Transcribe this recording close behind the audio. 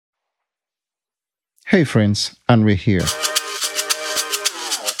Hey friends, and we're here.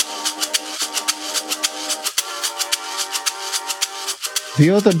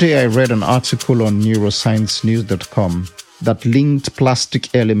 The other day I read an article on neurosciencenews.com that linked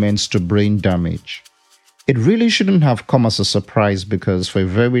plastic elements to brain damage. It really shouldn't have come as a surprise because for a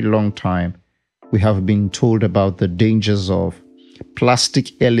very long time we have been told about the dangers of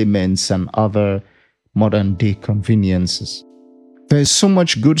plastic elements and other modern day conveniences. There's so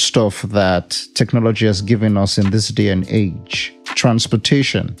much good stuff that technology has given us in this day and age.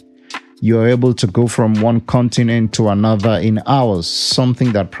 Transportation. You're able to go from one continent to another in hours,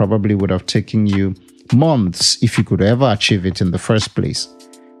 something that probably would have taken you months if you could ever achieve it in the first place.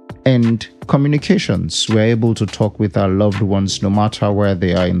 And communications. We're able to talk with our loved ones no matter where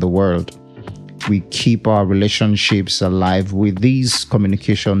they are in the world. We keep our relationships alive with these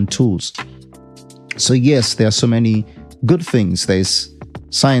communication tools. So yes, there are so many good things. There's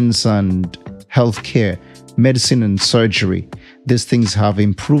science and healthcare, medicine and surgery. These things have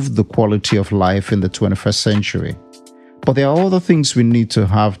improved the quality of life in the 21st century. But there are other things we need to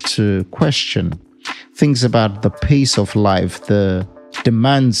have to question. Things about the pace of life, the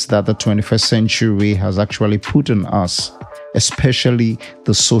demands that the 21st century has actually put on us, especially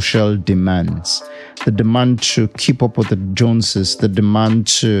the social demands. The demand to keep up with the Joneses, the demand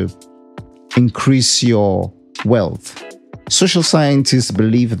to increase your wealth. Social scientists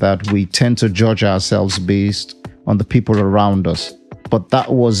believe that we tend to judge ourselves based on the people around us, but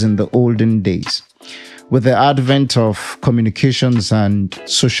that was in the olden days. With the advent of communications and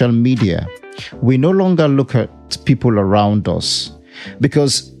social media, we no longer look at people around us,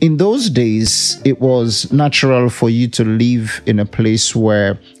 because in those days, it was natural for you to live in a place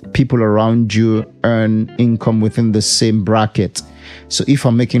where people around you earn income within the same bracket. So if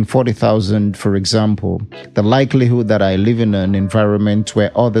I'm making 40,000, for example, the likelihood that I live in an environment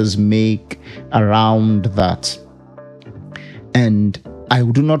where others make around that, and I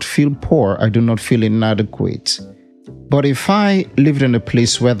do not feel poor, I do not feel inadequate. But if I lived in a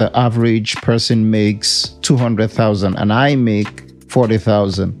place where the average person makes 200,000 and I make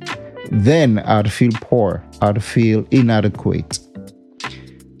 40,000, then I'd feel poor, I'd feel inadequate.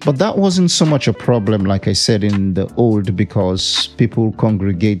 But that wasn't so much a problem, like I said, in the old, because people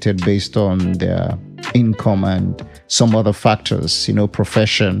congregated based on their income and some other factors,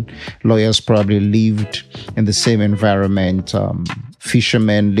 profession. Lawyers probably lived in the same environment.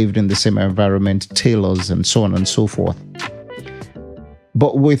 Fishermen lived in the same environment, tailors, and so on and so forth.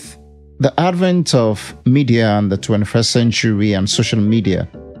 But with the advent of media and the 21st century and social media,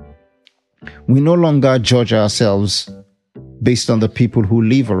 we no longer judge ourselves based on the people who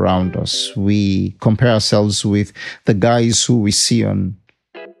live around us. We compare ourselves with the guys who we see on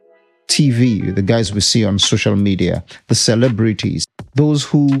TV, the guys we see on social media, the celebrities, those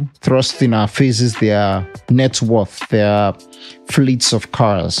who thrust in our faces their net worth, their fleets of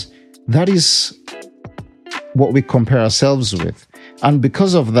cars. That is what we compare ourselves with. And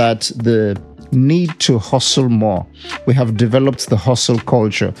because of that, the need to hustle more. We have developed the hustle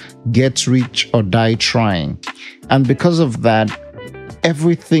culture, get rich or die trying. And because of that,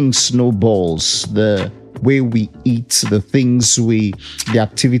 everything snowballs. The way we eat, the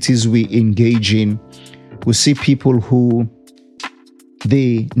activities we engage in. We see people who,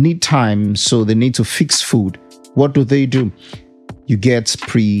 they need time, so they need to fix food. What do? You get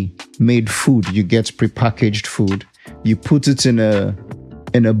pre-made food, you get prepackaged food, you put it in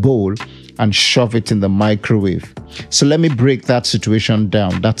a bowl and shove it in the microwave. So let me break that situation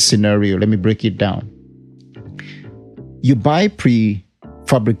down, that scenario. Let me break it down. You buy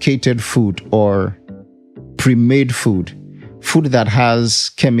prefabricated food or pre-made food that has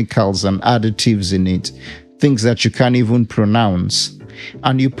chemicals and additives in it, things that you can't even pronounce,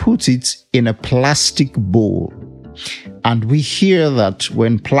 and you put it in a plastic bowl. And we hear that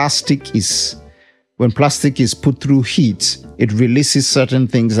when plastic is put through heat, it releases certain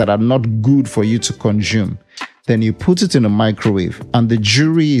things that are not good for you to consume. Then you put it in a microwave, and the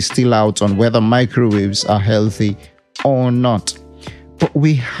jury is still out on whether microwaves are healthy or not. But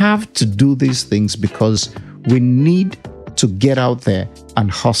we have to do these things because we need to get out there and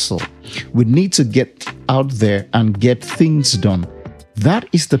hustle. We need to get out there and get things done. That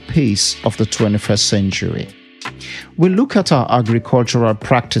is the pace of the 21st century. We look at our agricultural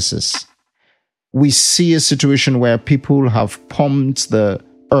practices. We see a situation where people have pumped the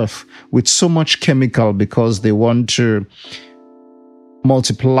earth with so much chemical because they want to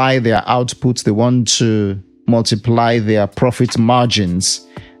multiply their output, they want to multiply their profit margins.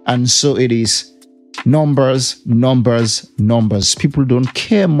 And so it is numbers. People don't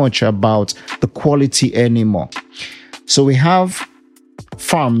care much about the quality anymore. So we have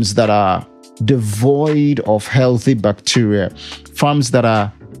farms that are devoid of healthy bacteria, farms that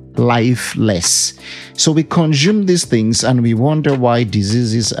are lifeless. So we consume these things and we wonder why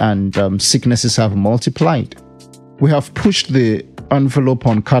diseases and sicknesses have multiplied. We have pushed the envelope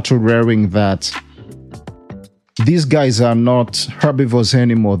on cattle rearing that these guys are not herbivores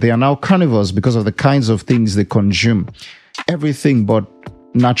anymore. They are now carnivores because of the kinds of things they consume. Everything but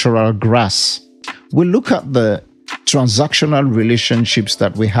natural grass. We look at the transactional relationships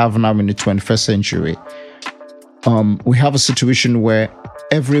that we have now in the 21st century. We have a situation where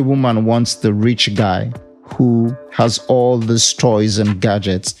every woman wants the rich guy who has all these toys and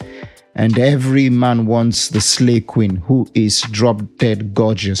gadgets, and every man wants the slay queen who is drop dead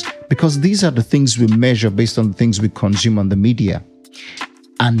gorgeous, because these are the things we measure based on the things we consume on the media.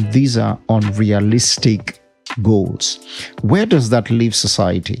 And these are unrealistic goals. Where does that leave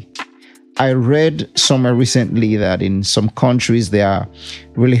society? I read somewhere recently that in some countries they are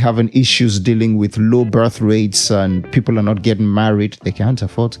really having issues dealing with low birth rates and people are not getting married. They can't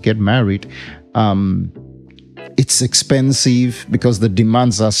afford to get married. It's expensive because the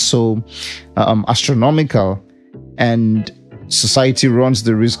demands are so astronomical, and society runs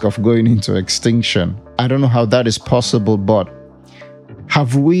the risk of going into extinction. I don't know how that is possible, but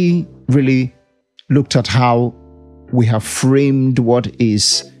have we really looked at how we have framed what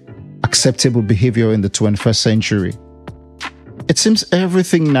is acceptable behavior in the 21st century? It seems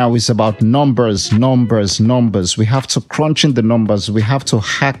everything now is about numbers. We have to crunch in the numbers. We have to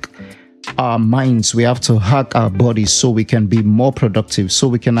hack our minds. We have to hack our bodies so we can be more productive, so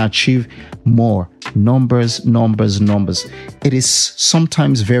we can achieve more. Numbers. It is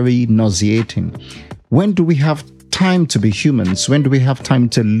sometimes very nauseating. When do we have time to be humans? When do we have time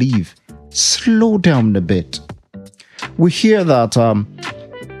to live? Slow down a bit. We hear that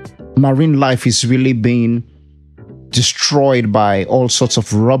marine life is really being destroyed by all sorts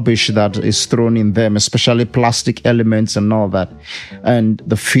of rubbish that is thrown in them, especially plastic elements and all that. And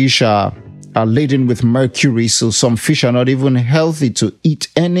the fish are laden with mercury, so some fish are not even healthy to eat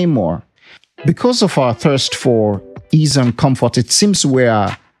anymore. Because of our thirst for ease and comfort, it seems we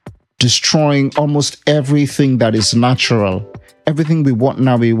are destroying almost everything that is natural. Everything we want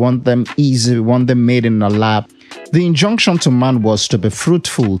now, we want them easy, we want them made in a lab. The injunction to man was to be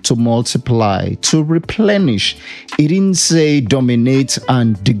fruitful, to multiply, to replenish. It didn't say dominate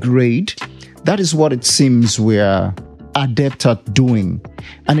and degrade. That is what it seems we are adept at doing.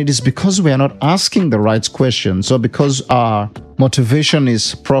 And it is because we are not asking the right questions, or because our motivation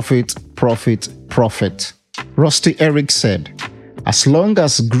is profit. Rusty Eric said, as long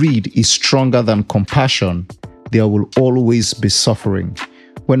as greed is stronger than compassion, there will always be suffering.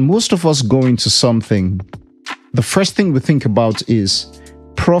 When most of us go into something, the first thing we think about is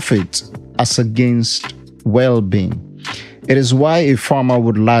profit as against well-being. It is why a farmer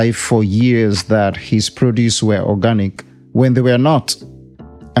would lie for years that his produce were organic when they were not.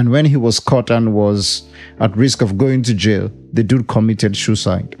 And when he was caught and was at risk of going to jail, the dude committed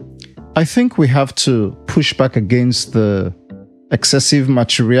suicide. I think we have to push back against the excessive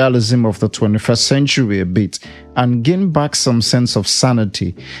materialism of the 21st century a bit and gain back some sense of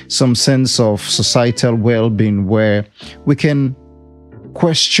sanity, some sense of societal well-being, where we can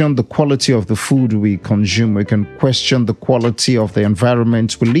question the quality of the food we consume, we can question the quality of the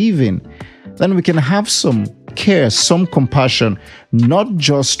environment we live in. Then we can have some care, some compassion, not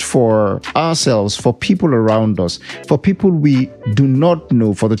just for ourselves, for people around us, for people we do not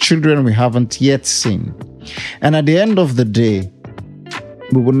know, for the children we haven't yet seen. And at the end of the day,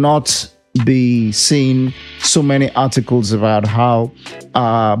 we will not be seeing so many articles about how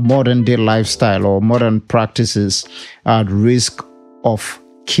modern day lifestyle or modern practices are at risk of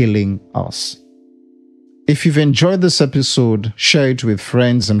killing us. If you've enjoyed this episode, share it with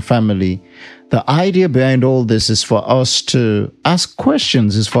friends and family. The idea behind all this is for us to ask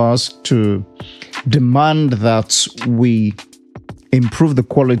questions, is for us to demand that we improve the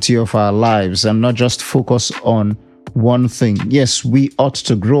quality of our lives and not just focus on one thing. Yes, we ought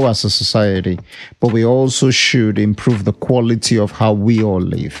to grow as a society, but we also should improve the quality of how we all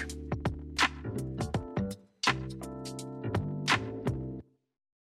live.